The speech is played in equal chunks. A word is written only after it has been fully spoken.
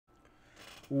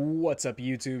What's up,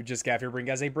 YouTube? JustGav here, bringing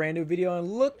you guys a brand new video,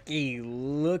 and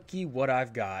looky what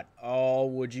I've got. Oh,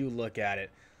 would you look at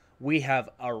it? We have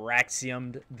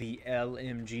Auraxium the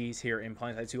LMGs here in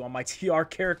Planetside 2 on my TR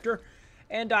character,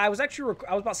 and I was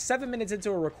about 7 minutes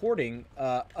into a recording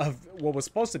of what was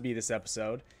supposed to be this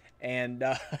episode, and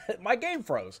my game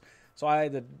froze. So I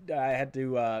had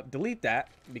to delete that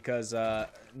because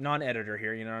non-editor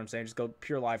here, you know what I'm saying? Just go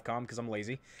pure live comm because I'm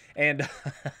lazy. And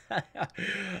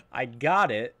I got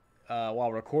it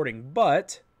while recording,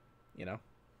 but, you know,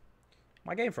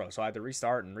 my game froze. So I had to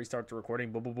restart the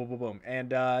recording. Boom, boom, boom, boom, boom.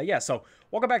 And yeah, so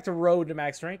welcome back to Road to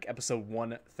Max Rank, episode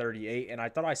 138. And I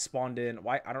thought I spawned in.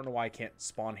 I don't know why I can't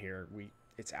spawn here.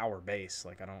 It's our base.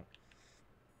 Like, I don't.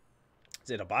 Is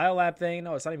it a biolab thing?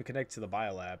 No, it's not even connected to the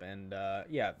biolab. And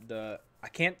yeah, I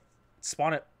can't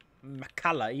spawn at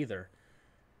Makala either.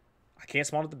 I can't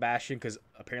spawn at the Bastion because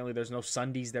apparently there's no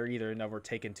Sundays there either. And we're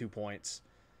taking 2 points.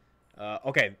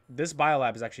 Okay, this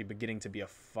biolab is actually beginning to be a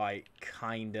fight,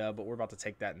 kinda, but we're about to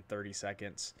take that in 30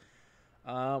 seconds.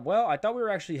 Well, I thought we were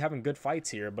actually having good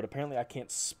fights here, but apparently I can't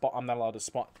spawn. I'm not allowed to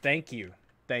spawn. Thank you.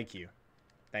 Thank you.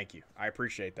 Thank you. I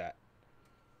appreciate that.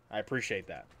 I appreciate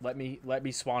that. Let me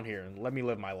spawn here and let me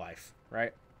live my life,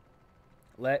 right?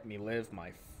 Let me live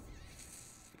my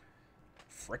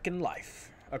frickin'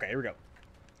 life. Okay, here we go.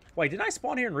 Wait, did I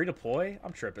spawn here and redeploy?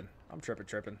 I'm tripping. I'm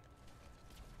tripping.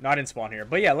 No, I didn't spawn here.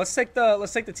 But yeah, let's take the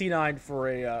T9 for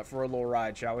a little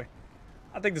ride, shall we?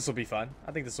 I think this will be fun.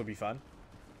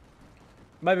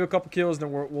 Maybe a couple kills, then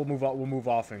we'll move on. We'll move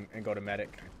off and go to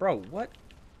medic. Bro, what?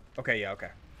 Okay, yeah,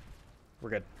 okay. We're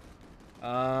good.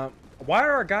 Why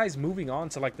are our guys moving on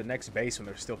to like the next base when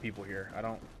there's still people here? I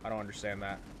don't understand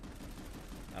that.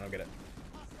 I don't get it.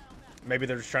 Maybe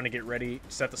they're just trying to get ready,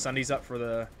 set the Sundays up for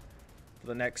the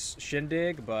next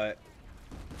shindig, but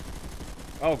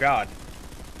oh god.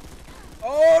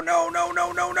 Oh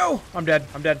no. I'm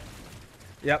dead.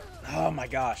 Yep. Oh my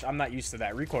gosh, I'm not used to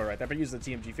that recoil right there. But I use the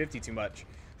TMG 50 too much.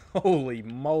 Holy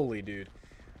moly, dude. Do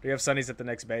we have Sundays at the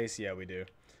next base? Yeah, we do.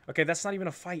 Okay, that's not even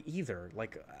a fight either.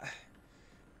 Like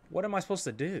what am I supposed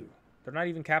to do? They're not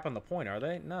even capping the point, are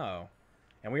they? No.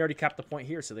 And we already capped the point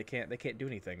here, so they can't do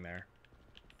anything there.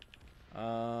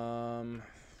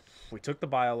 We took the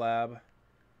biolab.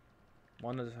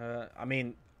 One is I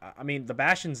mean the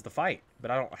Bastion's the fight, but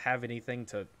I don't have anything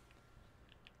to.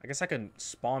 I guess I can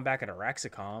spawn back at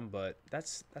Auraxium, but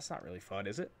that's not really fun,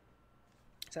 is it?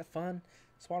 Is that fun?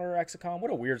 Spawn at Auraxium?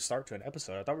 What a weird start to an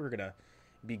episode. I thought we were gonna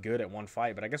be good at one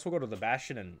fight, but I guess we'll go to the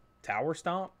Bastion and Tower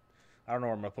Stomp. I don't know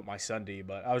where I'm going to put my Sunday,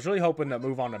 but I was really hoping to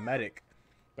move on to Medic.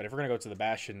 But if we're going to go to the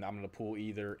Bastion, I'm going to pull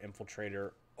either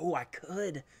Infiltrator. Oh, I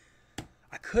could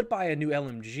buy a new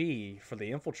LMG for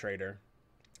the Infiltrator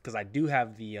because I do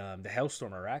have the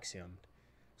Hellstorm Auraxium.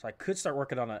 So I could start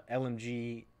working on an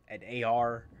LMG and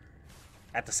AR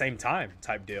at the same time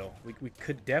type deal. We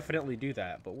could definitely do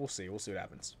that, but we'll see. We'll see what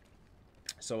happens.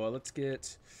 So let's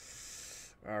get...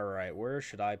 All right, where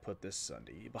should I put this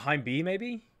Sunday? Behind B,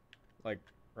 maybe? Like,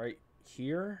 right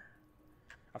here.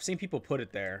 I've seen people put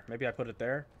it there. Maybe I put it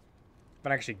there. If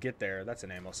I actually get there, that's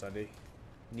an ammo Sunday.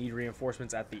 Need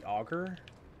reinforcements at the auger.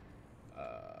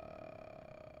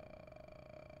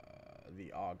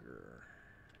 The auger.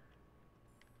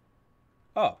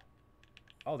 Oh,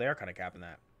 they are kind of capping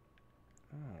that.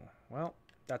 Oh, well,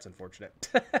 that's unfortunate.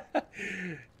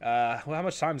 Well, how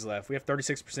much time's left? We have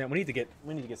 36%. We need to get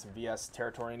some VS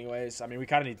territory, anyways. I mean, we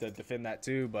kind of need to defend that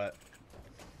too, but.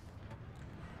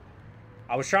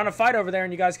 I was trying to fight over there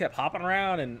and you guys kept hopping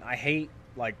around, and I hate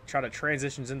like trying to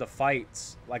transitions into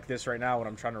fights like this right now when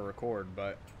I'm trying to record,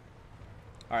 but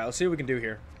all right, let's see what we can do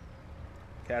here.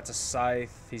 Okay, that's a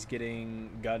scythe. He's getting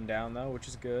gunned down though, which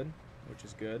is good.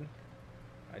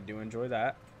 I do enjoy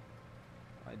that.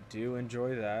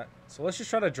 So let's just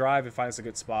try to drive and find us a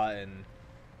good spot and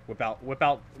whip out a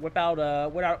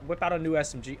new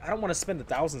SMG. I don't want to spend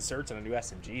 1,000 certs on a new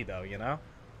SMG though, you know?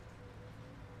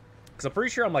 Because I'm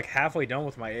pretty sure I'm like halfway done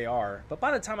with my AR. But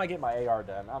by the time I get my AR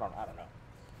done, I don't know.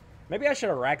 Maybe I should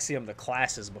Auraxium the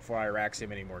classes before I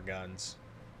Auraxium any more guns.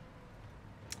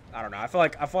 I don't know. I feel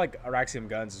like Auraxium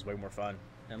guns is way more fun.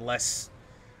 And less...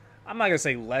 I'm not going to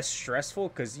say less stressful,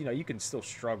 because, you know, you can still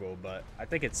struggle. But I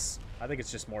think it's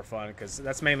just more fun, because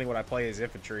that's mainly what I play as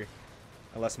infantry.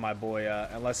 Unless my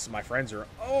friends are...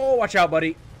 Oh, watch out,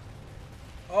 buddy.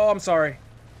 Oh, I'm sorry.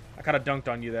 I kind of dunked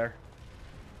on you there.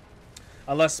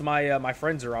 Unless my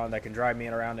friends are on that can drive me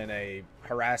around in a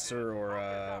harasser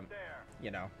or,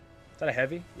 you know. Is that a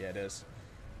heavy? Yeah, it is.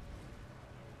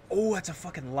 Oh, that's a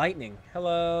fucking lightning.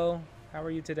 Hello. How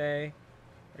are you today?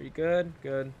 Are you good?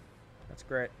 Good. That's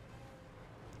great.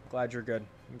 Glad you're good.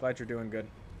 I'm glad you're doing good.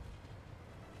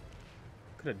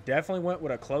 Could have definitely went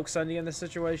with a Cloak Sunday in this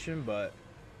situation, but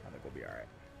I think we'll be alright.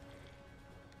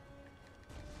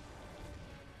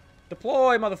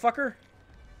 Deploy, motherfucker!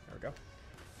 There we go.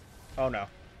 Oh, no.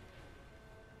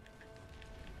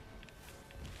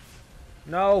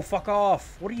 No, fuck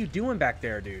off. What are you doing back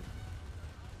there, dude?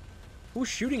 Who's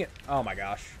shooting it? Oh, my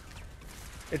gosh.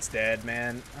 It's dead,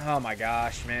 man. Oh, my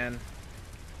gosh, man.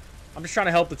 I'm just trying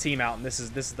to help the team out, and this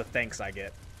is the thanks I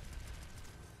get.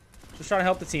 Just trying to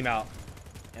help the team out,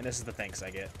 and this is the thanks I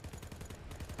get.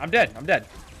 I'm dead. I'm dead.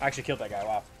 I actually killed that guy.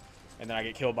 Wow. And then I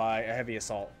get killed by a heavy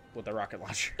assault with a rocket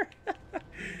launcher.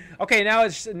 Okay, now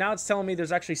it's telling me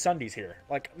there's actually Sundays here.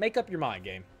 Like, make up your mind,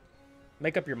 game.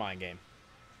 Make up your mind, game.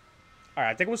 All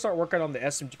right, I think we'll start working on the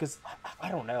SMG, because I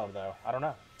don't know, though. I don't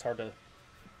know. It's hard to...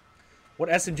 What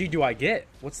SMG do I get?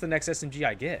 What's the next SMG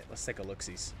I get? Let's take a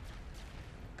look-sees.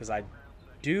 Because I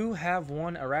do have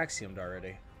one Auraxiumed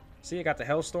already. See, I got the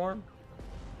Hellstorm.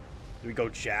 Do we go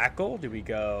Jackal? Do we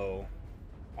go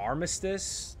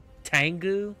Armistice?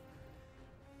 Tengu?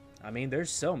 I mean, there's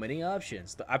so many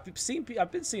options. I've been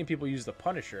seeing people use the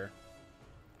Punisher.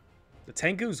 The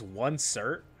Tengu's one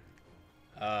cert.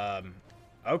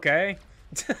 Okay.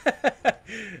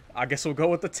 I guess we'll go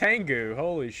with the Tengu.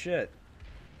 Holy shit.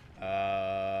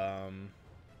 Go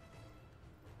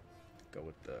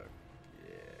with the...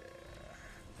 Yeah.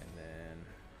 And then...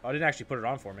 Oh, I didn't actually put it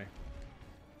on for me.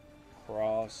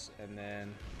 Cross, and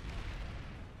then...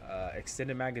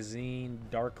 extended magazine,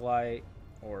 dark light,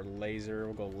 or laser.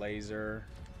 We'll go laser.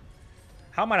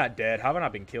 How am I not dead? How have I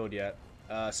not been killed yet?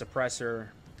 Suppressor,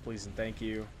 please and thank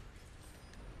you.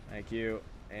 Thank you.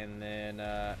 And then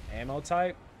ammo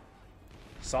type.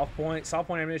 Soft point. Soft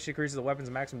point ammunition increases the weapon's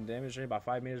maximum damage range by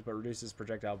 5 meters, but reduces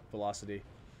projectile velocity.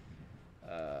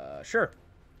 Sure.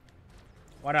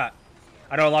 Why not?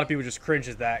 I know a lot of people just cringe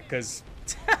at that because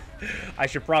I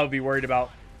should probably be worried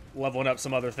about leveling up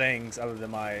some other things other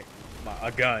than a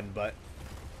gun. But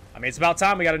I mean, it's about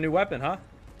time we got a new weapon, huh?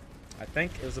 I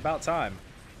think it was about time.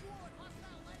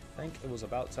 I think it was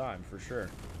about time for sure.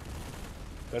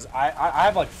 Because I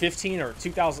have like 15 or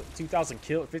 2,000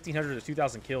 kills, 1,500 to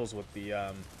 2,000 kills with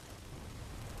the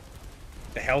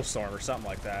Hellstorm or something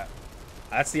like that.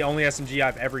 That's the only SMG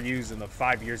I've ever used in the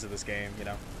 5 years of this game, you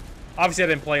know. Obviously, I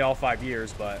didn't play all 5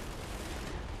 years, but...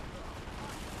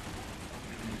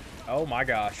 Oh my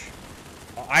gosh.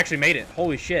 Oh, I actually made it.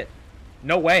 Holy shit.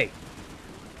 No way.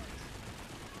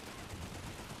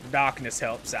 Darkness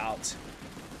helps out.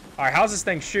 Alright, how's this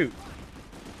thing shoot?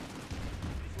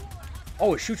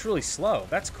 Oh, it shoots really slow.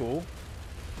 That's cool.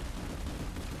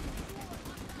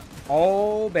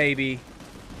 Oh, baby.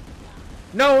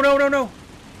 No, no, no, no.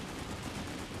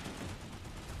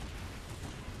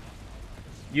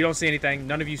 You don't see anything.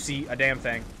 None of you see a damn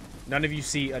thing. None of you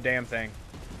see a damn thing.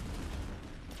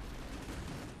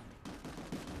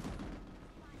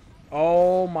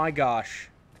 Oh, my gosh.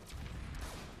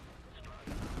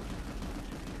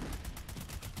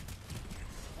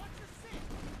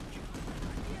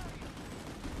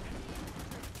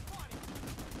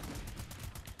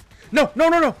 No, no,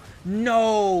 no, no.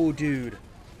 No, dude.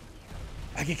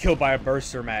 I get killed by a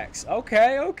Burster Max.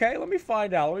 Okay, okay. Let me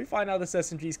find out. Let me find out this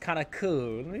SMG's kind of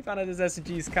cool. Let me find out this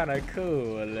SMG's kind of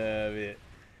cool a little bit.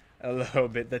 A little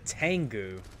bit. The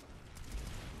Tengu.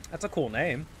 That's a cool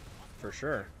name. For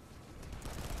sure.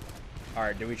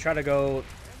 Alright, do we try to go...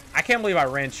 I can't believe I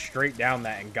ran straight down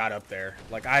that and got up there.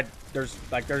 Like,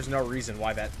 there's no reason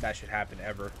why that should happen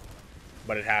ever.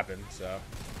 But it happened, so...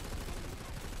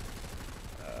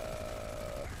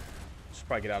 Should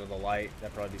probably get out of the light.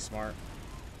 That'd probably be smart.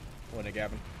 Wouldn't it,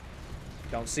 Gavin?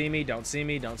 Don't see me, don't see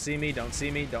me, don't see me, don't see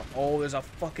me, don't... Oh, there's a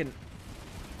fucking...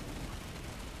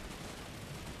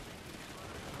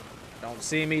 Don't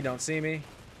see me, don't see me.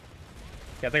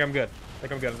 Yeah, I think I'm good. I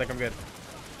think I'm good, I think I'm good.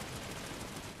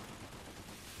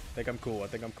 I think I'm cool, I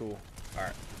think I'm cool.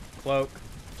 Alright. Cloak.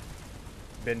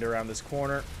 Bend around this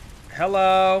corner.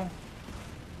 Hello!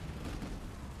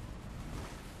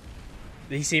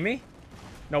 Did he see me?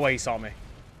 No way he saw me.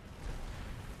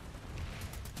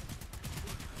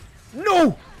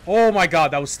 No! Oh my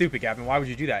god, that was stupid, Gavin. Why would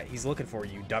you do that? He's looking for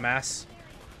you, dumbass.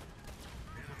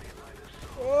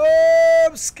 Oh,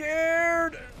 I'm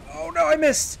scared. Oh no, I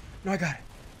missed. No, I got it.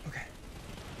 Okay.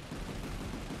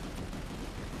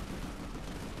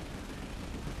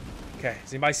 Okay,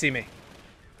 does anybody see me?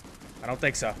 I don't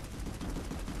think so.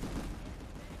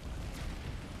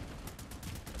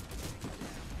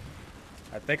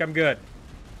 I think I'm good.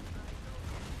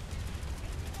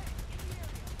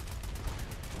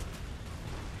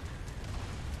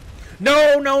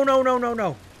 No, no, no, no, no,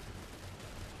 no.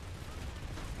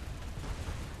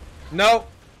 No.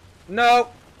 No.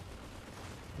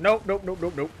 Nope, nope, nope,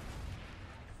 nope, nope.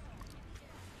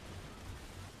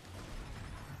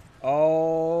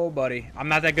 Oh, buddy. I'm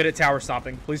not that good at tower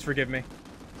stomping. Please forgive me.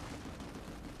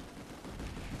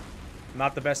 I'm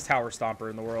not the best tower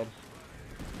stomper in the world.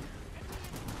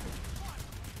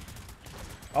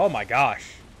 Oh my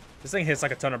gosh. This thing hits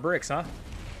like a ton of bricks, huh?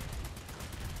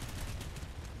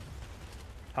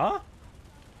 Huh?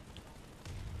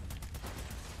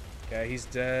 Okay, he's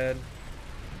dead.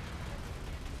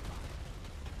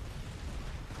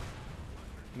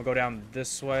 I'm gonna go down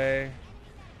this way.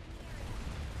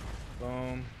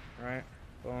 Boom. Right.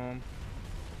 Boom.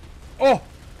 Oh!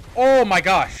 Oh my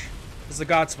gosh! This is a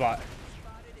god spot.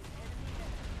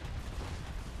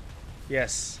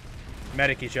 Yes.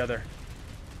 Medic each other.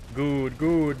 Good,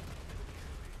 good.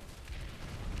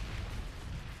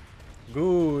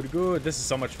 Good, good. This is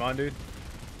so much fun, dude.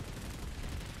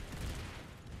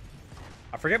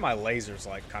 I forget my laser's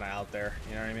like kind of out there.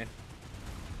 You know what I mean?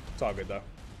 It's all good though.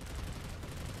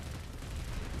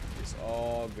 It's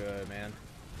all good, man.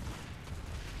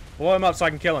 Blow him up so I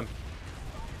can kill him.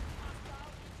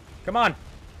 Come on.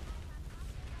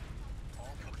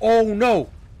 Oh no.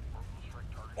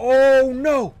 Oh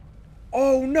no.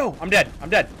 Oh no. I'm dead. I'm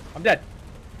dead. I'm dead.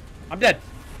 I'm dead.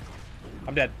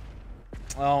 I'm dead.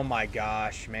 Oh my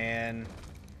gosh, man.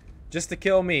 Just to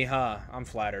kill me, huh? I'm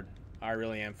flattered. I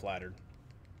really am flattered.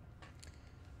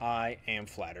 I am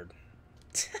flattered.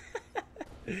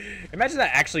 Imagine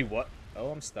that actually what?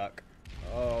 Oh, I'm stuck.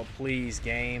 Oh, please,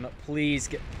 game. Please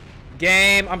get...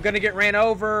 Game, I'm gonna get ran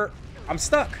over. I'm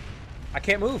stuck. I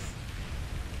can't move.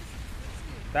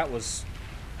 That was...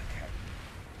 Okay.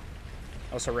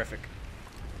 That was horrific.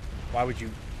 Why would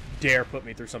you dare put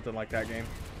me through something like that, game?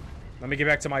 Let me get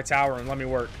back to my tower and let me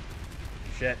work.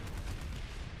 Shit.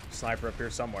 Sniper up here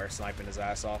somewhere, sniping his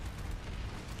ass off.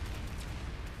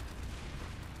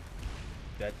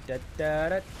 Da da da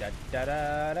da da da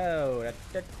da da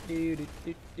da do do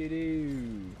do do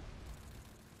do.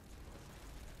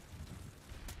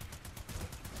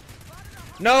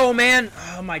 No, man!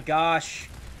 Oh my gosh.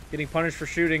 Getting punished for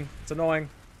shooting. It's annoying.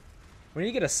 We need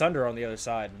to get a Sunder on the other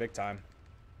side, big time.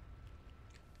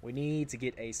 We need to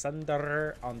get a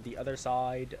Sunder on the other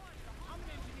side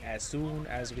as soon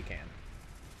as we can.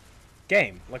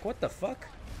 Game, like what the fuck?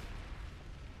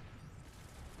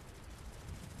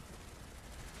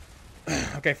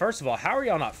 Okay, first of all, how are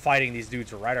y'all not fighting these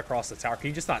dudes right across the tower? Can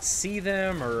you just not see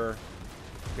them, or...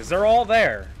 Because they're all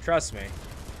there, trust me.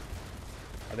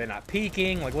 Are they not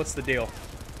peeking? Like, what's the deal?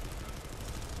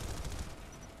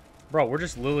 Bro, we're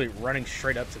just literally running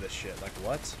straight up to this shit. Like,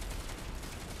 what?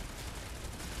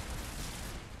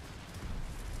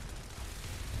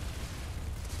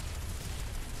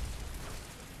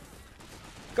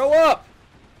 Go up!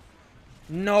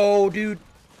 No, dude.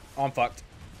 Oh, I'm fucked.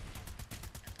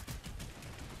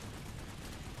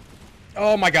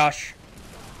 Oh my gosh.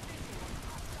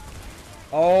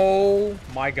 Oh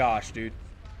my gosh, dude.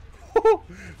 You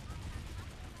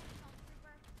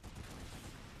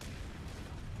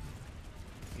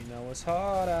know it's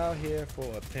hard out here for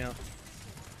a pimp.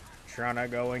 Trying to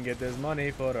go and get this money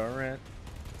for the rent.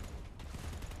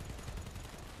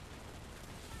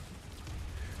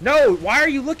 No, why are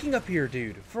you looking up here,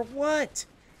 dude? For what?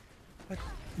 What?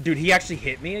 Dude, he actually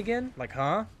hit me again? Like,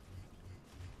 huh?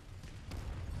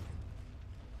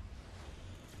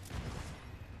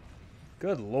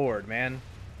 Good lord, man.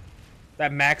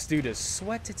 That Max dude is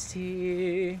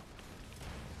sweaty.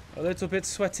 A little bit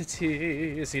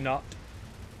sweaty. Is he not?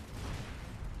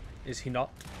 Is he not?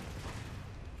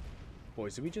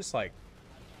 Boys, did we just like...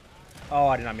 Oh,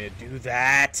 I did not mean to do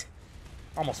that.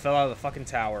 Almost fell out of the fucking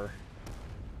tower.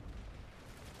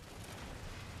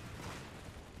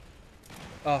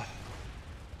 Oh.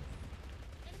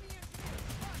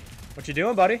 What you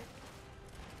doing, buddy?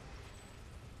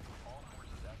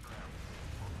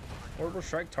 Orbital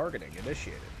strike targeting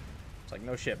initiated. It's like,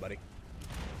 no shit, buddy.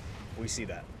 We see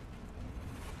that.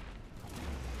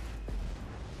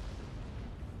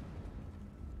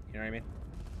 You know what I mean?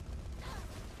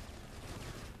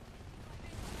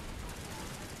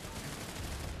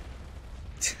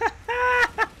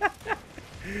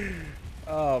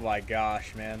 Oh my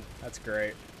gosh, man. That's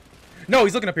great. No,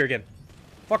 he's looking up here again.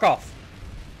 Fuck off.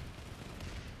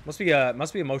 Must be a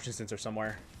motion sensor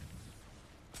somewhere.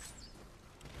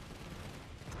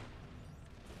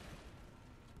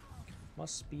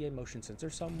 Must be a motion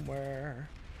sensor somewhere.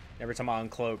 Every time I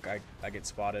uncloak, I get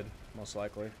spotted, most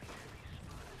likely.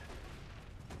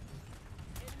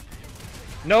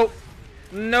 Nope.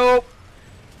 Nope.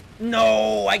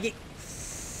 No, I get...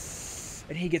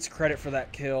 And he gets credit for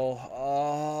that kill.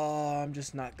 Oh, I'm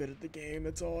just not good at the game.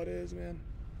 That's all it is, man.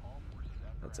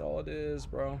 That's all it is,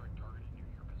 bro.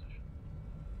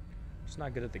 Just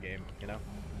not good at the game, you know?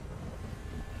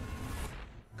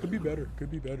 Could be better. Could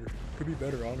be better. Could be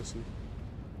better, honestly.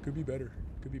 Could be better.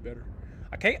 Could be better.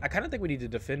 I kind of think we need to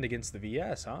defend against the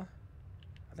VS, huh?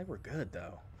 I think we're good,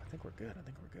 though. I think we're good. I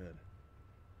think we're good.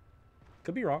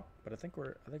 Could be wrong, but I think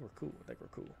we're cool. I think we're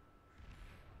cool.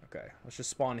 Okay, let's just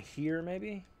spawn here,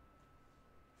 maybe.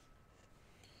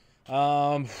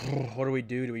 What do we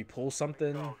do? Do we pull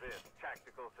something?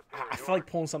 I feel like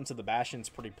pulling something to the Bastion's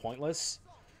pretty pointless.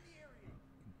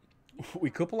 We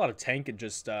could pull out a tank and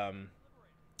just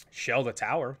shell the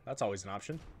tower. That's always an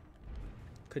option.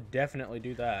 Could definitely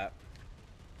do that.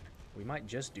 We might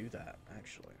just do that,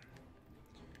 actually.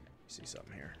 See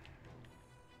something here.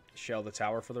 Shell the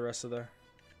tower for the rest of the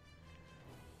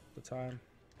time.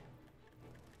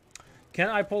 Can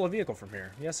I pull a vehicle from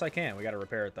here? Yes, I can. We got to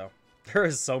repair it, though. There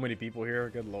is so many people here.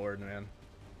 Good lord, man.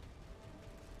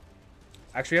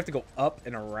 Actually, you have to go up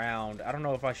and around. I don't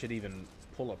know if I should even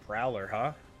pull a prowler,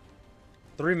 huh?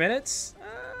 3 minutes?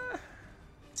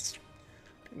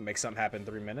 Make something happen in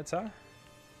 3 minutes, huh?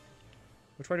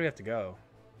 Which way do we have to go?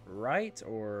 Right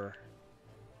or...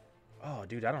 Oh,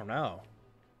 dude, I don't know.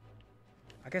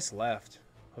 I guess left.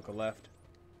 Hook a left.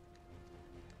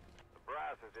 The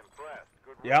brass is impressed.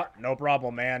 Good work. Yeah, no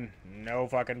problem, man. No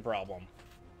fucking problem.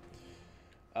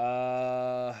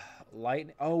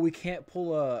 Lightning. Oh, we can't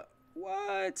pull a...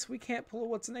 What? We can't pull a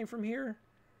what's the name from here?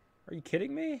 Are you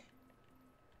kidding me?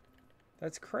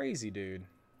 That's crazy, dude.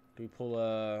 Do we pull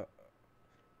a...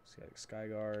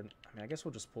 Skyguard? I mean, I guess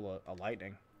we'll just pull a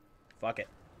lightning. Fuck it.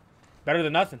 Better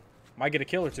than nothing. Might get a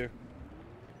kill or two.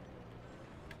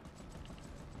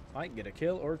 Might get a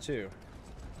kill or two.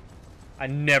 I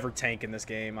never tank in this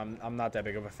game. I'm not that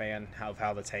big of a fan of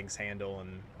how the tanks handle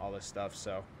and all this stuff,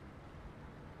 so...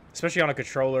 Especially on a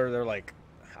controller, they're like...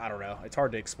 I don't know. It's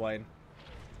hard to explain.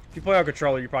 If you play on a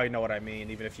controller, you probably know what I mean,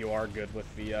 even if you are good with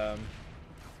the...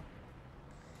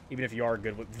 Even if you are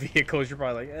good with vehicles, you're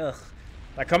probably like, ugh.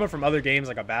 Like, coming from other games,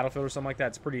 like a Battlefield or something like that,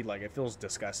 it's pretty, like, it feels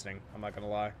disgusting. I'm not gonna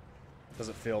lie. It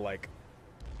doesn't feel like...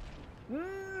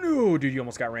 No, dude, you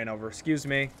almost got ran over. Excuse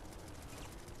me.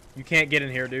 You can't get in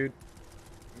here, dude.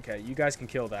 Okay, you guys can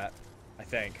kill that, I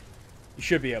think. You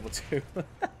should be able to.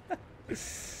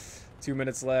 2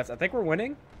 minutes left. I think we're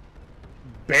winning.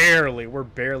 Barely. We're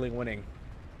barely winning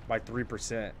by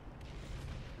 3%.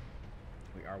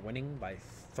 We are winning by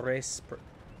 3%.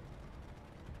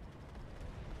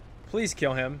 Please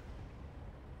kill him.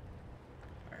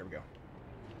 All right, here we go.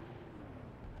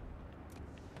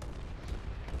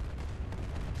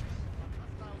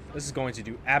 This is going to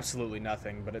do absolutely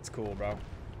nothing, but it's cool, bro.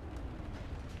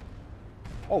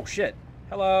 Oh, shit.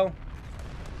 Hello.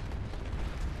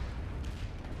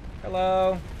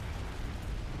 Hello.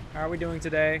 How are we doing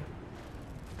today?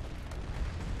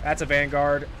 That's a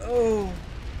Vanguard. Oh.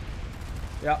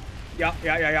 Yeah.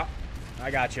 I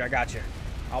got you.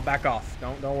 I'll back off.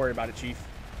 Don't worry about it, Chief.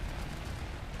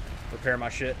 Repair my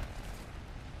shit.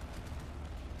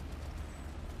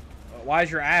 Why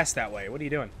is your ass that way? What are you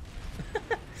doing?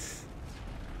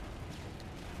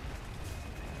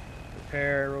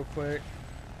 Repair real quick.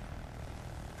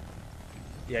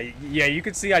 Yeah, you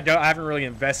can see I haven't really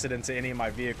invested into any of my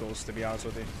vehicles, to be honest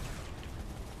with you.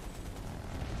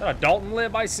 Is that a Dalton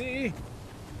lib I see?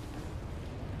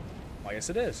 Well, yes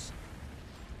it is.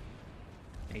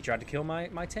 And he tried to kill my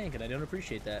tank, and I don't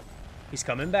appreciate that. He's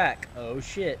coming back. Oh,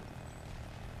 shit.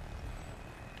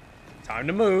 Time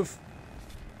to move.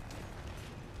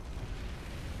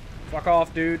 Fuck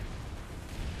off, dude.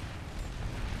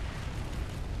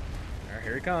 Alright,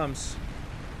 here he comes.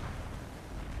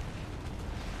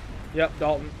 Yep,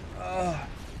 Dalton.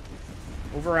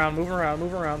 Move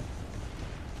around.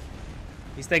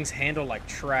 These things handle like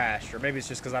trash, or maybe it's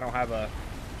just because I don't have a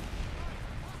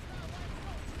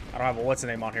what's the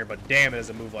name on here, but damn, it does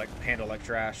a move like handle like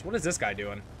trash. What is this guy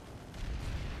doing?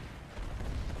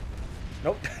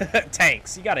 Nope.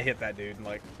 Tanks. You gotta hit that dude.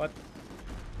 Like, what?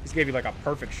 He's gave you like a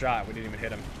perfect shot. We didn't even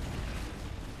hit him.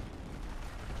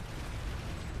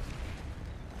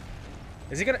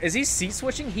 Is he seat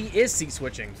switching? He is seat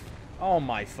switching. Oh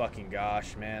my fucking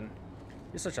gosh, man.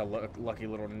 You're such a lucky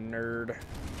little nerd.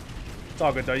 It's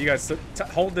all good though. You guys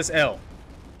hold this L.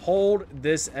 Hold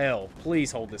this L.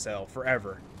 Please hold this L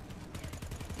forever.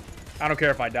 I don't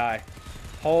care if I die.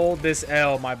 Hold this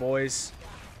L, my boys.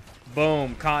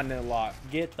 Boom. Continent lock.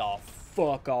 Get the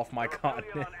fuck off my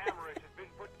continent.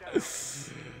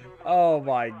 Oh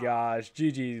my gosh.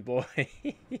 GG's, boys.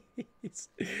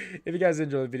 If you guys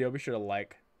enjoyed the video, be sure to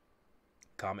like,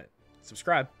 comment,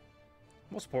 subscribe.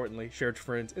 Most importantly, share it with your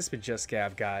friends. It's been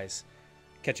JustGav, guys.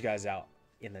 Catch you guys out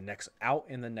in the next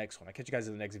one. I'll catch you guys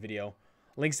in the next video.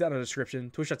 Links down in the description.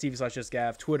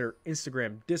 Twitch.tv/JustGav, Twitter,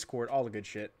 Instagram, Discord, all the good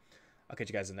shit. I'll catch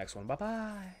you guys in the next one.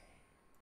 Bye-bye.